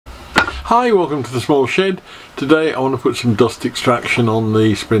Hi, welcome to the small shed. Today I want to put some dust extraction on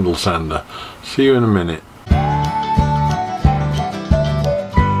the spindle sander. See you in a minute.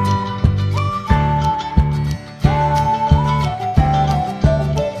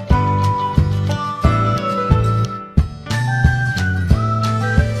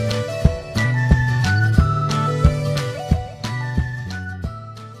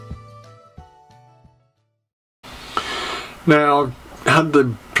 Now, I've had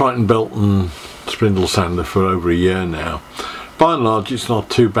the Triton belt and spindle sander for over a year now. By and large, it's not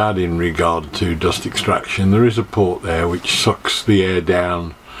too bad in regard to dust extraction. There is a port there which sucks the air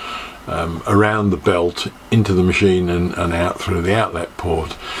down around the belt into the machine and out through the outlet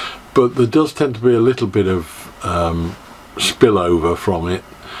port. But there does tend to be a little bit of spillover from it.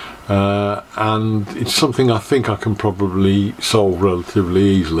 And it's something I think I can probably solve relatively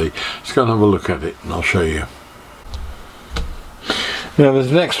easily. Let's go and have a look at it and I'll show you. Now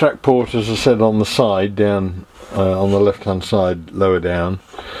there's an extract port, as I said, on the side down on the left hand side lower down,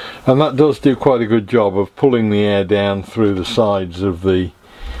 and that does do quite a good job of pulling the air down through the sides of the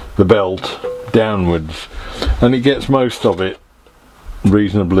belt downwards, and it gets most of it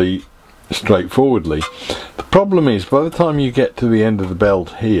reasonably straightforwardly. The problem is, by the time you get to the end of the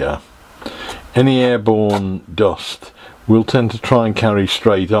belt here, any airborne dust will tend to try and carry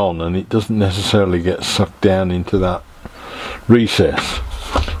straight on, and it doesn't necessarily get sucked down into that recess.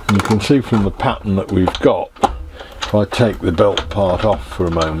 And you can see from the pattern that we've got, if I take the belt part off for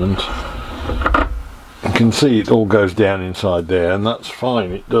a moment, you can see it all goes down inside there, and that's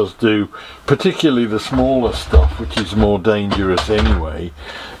fine. It does do, particularly the smaller stuff, which is more dangerous anyway.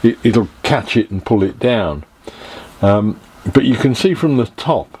 It'll catch it and pull it down, but you can see from the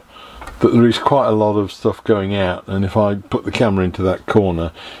top that there is quite a lot of stuff going out, and if I put the camera into that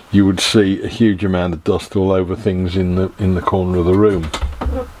corner you would see a huge amount of dust all over things in the corner of the room.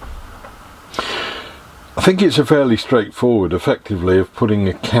 I think it's a fairly straightforward, effectively, of putting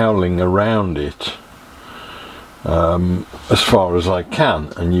a cowling around it as far as I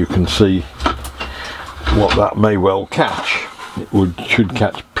can, and you can see what that may well catch. It should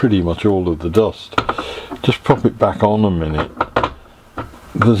catch pretty much all of the dust. Just prop it back on a minute.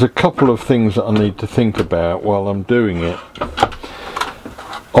 There's a couple of things that I need to think about while I'm doing it.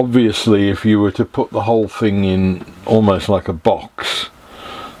 Obviously, if you were to put the whole thing in almost like a box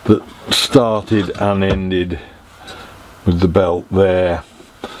that started and ended with the belt there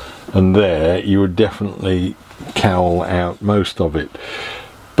and there, you would definitely cowl out most of it.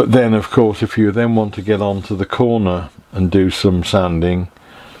 But then, of course, if you then want to get onto the corner and do some sanding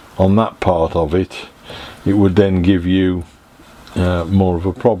on that part of it, it would then give you more of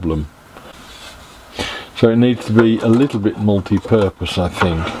a problem. So it needs to be a little bit multi-purpose, I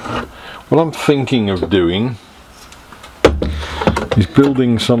think. What I'm thinking of doing is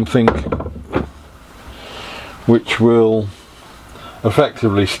building something which will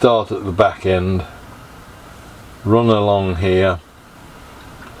effectively start at the back end, run along here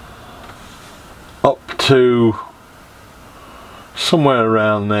up to somewhere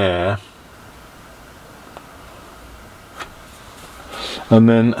around there, and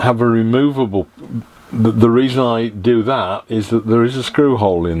then have a removable. The reason I do that is that there is a screw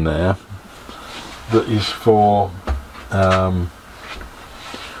hole in there that is for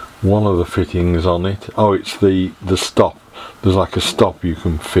one of the fittings on it. Oh, it's the stop. There's like a stop you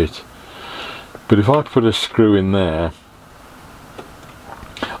can fit, but if I put a screw in there,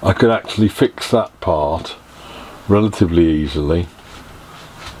 I could actually fix that part relatively easily,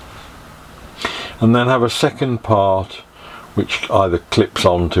 and then have a second part which either clips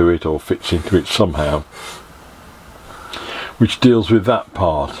onto it or fits into it somehow, which deals with that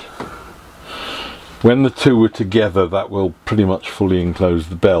part. When the two are together, that will pretty much fully enclose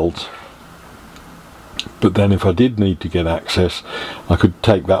the belt, but then if I did need to get access, I could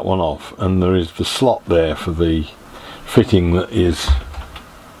take that one off, and there is the slot there for the fitting that is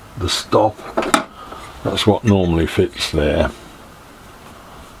the stop. That's what normally fits there.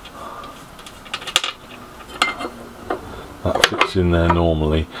 That fits in there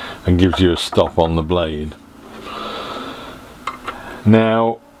normally and gives you a stop on the blade.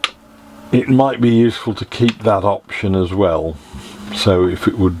 Now, it might be useful to keep that option as well, so if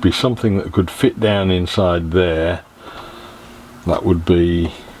it would be something that could fit down inside there, that would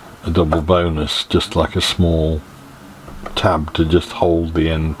be a double bonus, just like a small tab to just hold the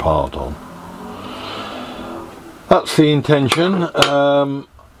end part on. That's the intention.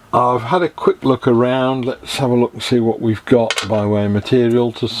 I've had a quick look around. Let's have a look and see what we've got by way of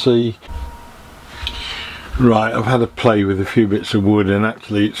material to see. Right, I've had a play with a few bits of wood, and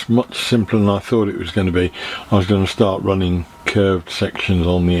actually it's much simpler than I thought it was going to be. I was going to start running curved sections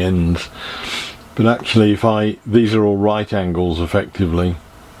on the ends, but actually these are all right angles effectively,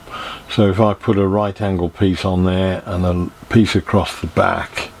 so if I put a right angle piece on there and a piece across the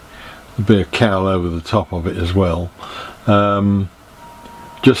back, a bit of cowl over the top of it as well,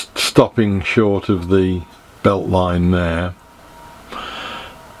 just stopping short of the belt line there,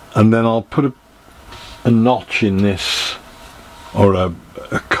 and then I'll put a notch in this, or a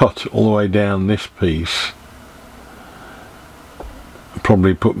cut all the way down this piece,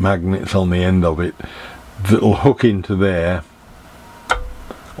 probably put magnets on the end of it that'll hook into there,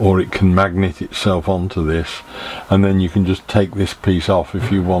 or it can magnet itself onto this, and then you can just take this piece off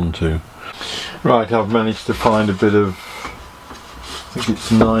if you want to. Right, I've managed to find a bit of, I think it's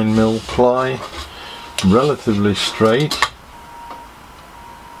 9mm ply, relatively straight,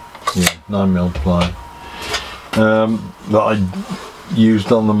 yeah, 9mm ply, that I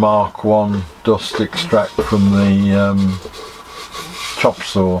used on the Mark 1 dust extract from the chop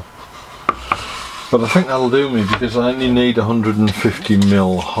saw. But I think that'll do me, because I only need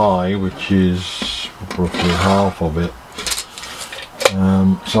 150mm high, which is roughly half of it.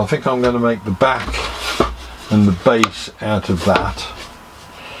 So I think I'm going to make the back and the base out of that,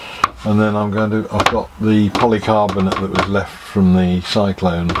 and then I've got the polycarbonate that was left from the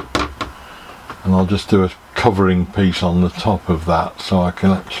Cyclone, and I'll just do a covering piece on the top of that so I can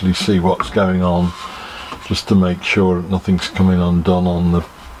actually see what's going on, just to make sure that nothing's coming undone on the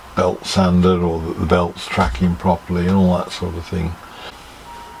belt sander, or that the belt's tracking properly and all that sort of thing.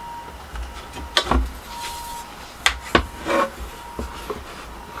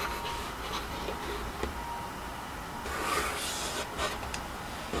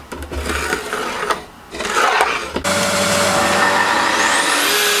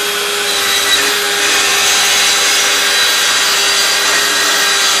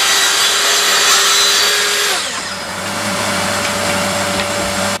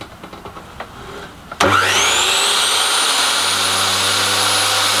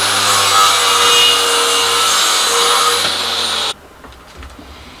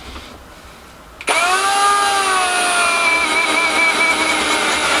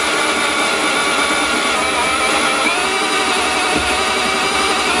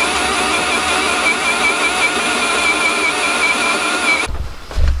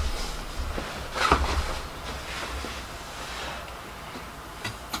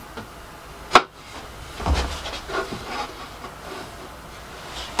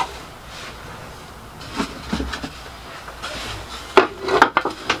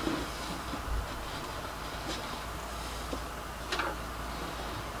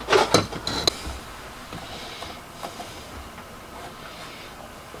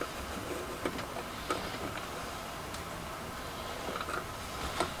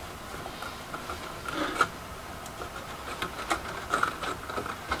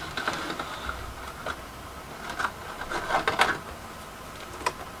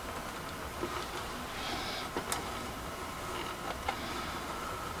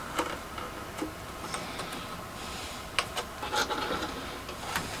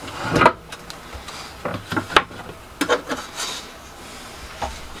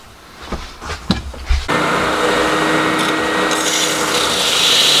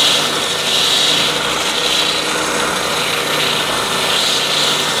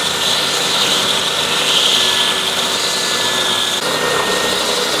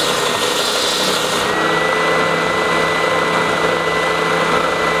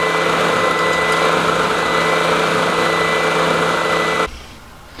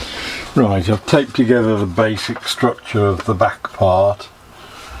 Right, I've taped together the basic structure of the back part.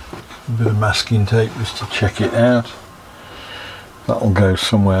 A bit of masking tape just to check it out. That'll go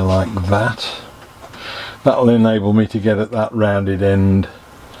somewhere like that. That'll enable me to get at that rounded end.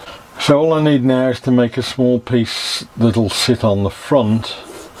 So all I need now is to make a small piece that'll sit on the front,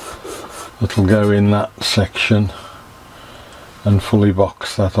 that'll go in that section, and fully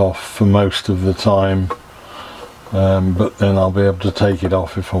box that off for most of the time. But then I'll be able to take it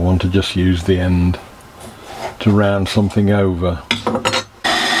off if I want to just use the end to round something over.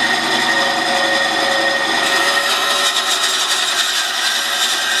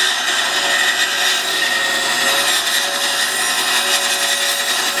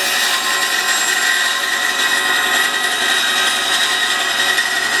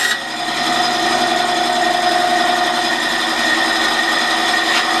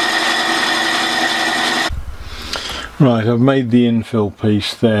 Right, I've made the infill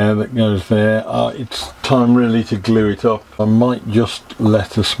piece there that goes there. It's time really to glue it up. I might just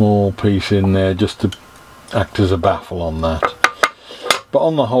let a small piece in there just to act as a baffle on that. But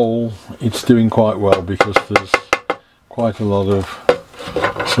on the whole, it's doing quite well because there's quite a lot of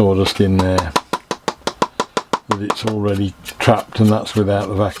sawdust in there that it's already trapped, and that's without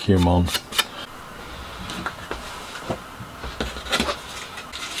the vacuum on.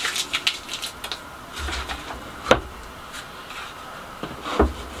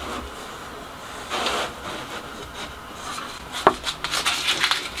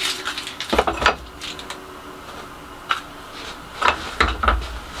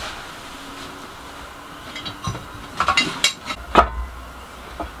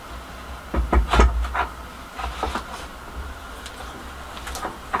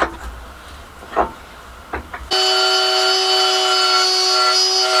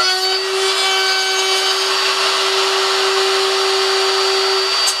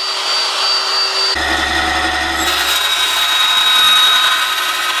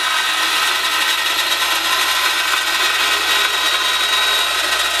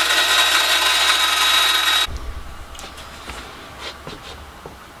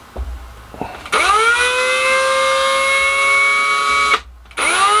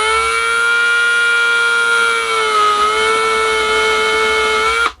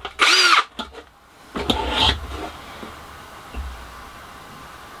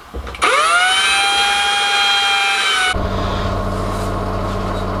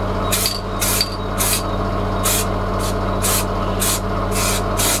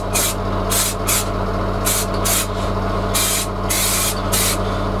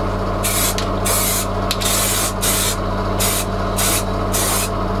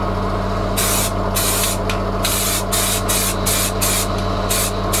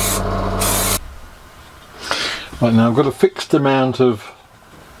 Right, now I've got a fixed amount of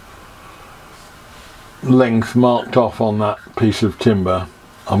length marked off on that piece of timber.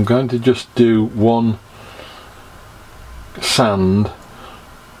 I'm going to just do one sand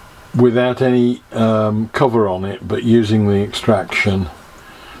without any cover on it, but using the extraction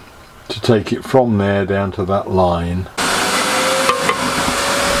to take it from there down to that line.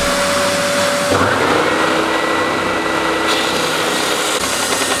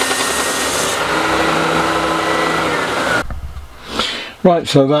 Right,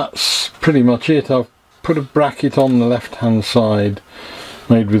 so that's pretty much it. I've put a bracket on the left hand side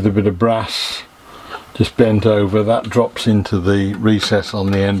made with a bit of brass, just bent over. That drops into the recess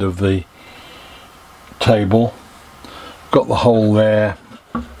on the end of the table. Got the hole there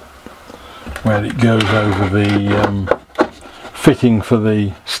where it goes over the fitting for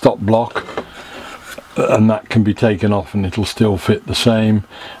the stop block, and that can be taken off and it'll still fit the same,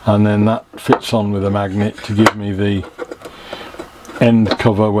 and then that fits on with a magnet to give me the end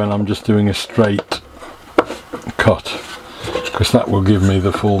cover when I'm just doing a straight cut, because that will give me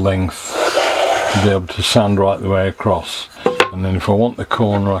the full length to be able to sand right the way across, and then if I want the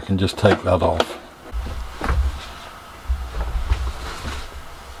corner I can just take that off.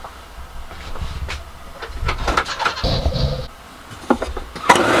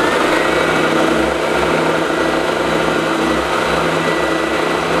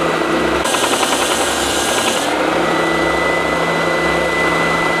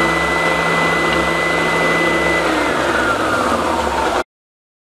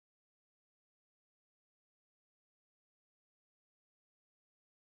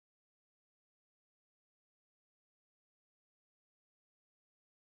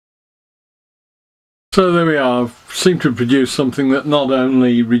 So there we are. I've seemed to produce something that not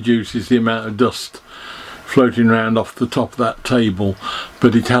only reduces the amount of dust floating around off the top of that table,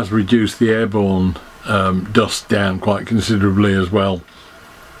 but it has reduced the airborne dust down quite considerably as well.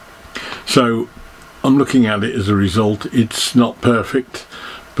 So I'm looking at it as a result. It's not perfect,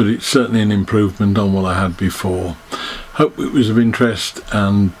 but it's certainly an improvement on what I had before. Hope it was of interest,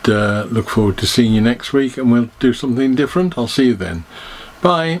 and look forward to seeing you next week, and we'll do something different. I'll see you then.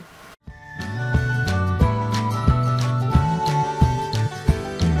 Bye.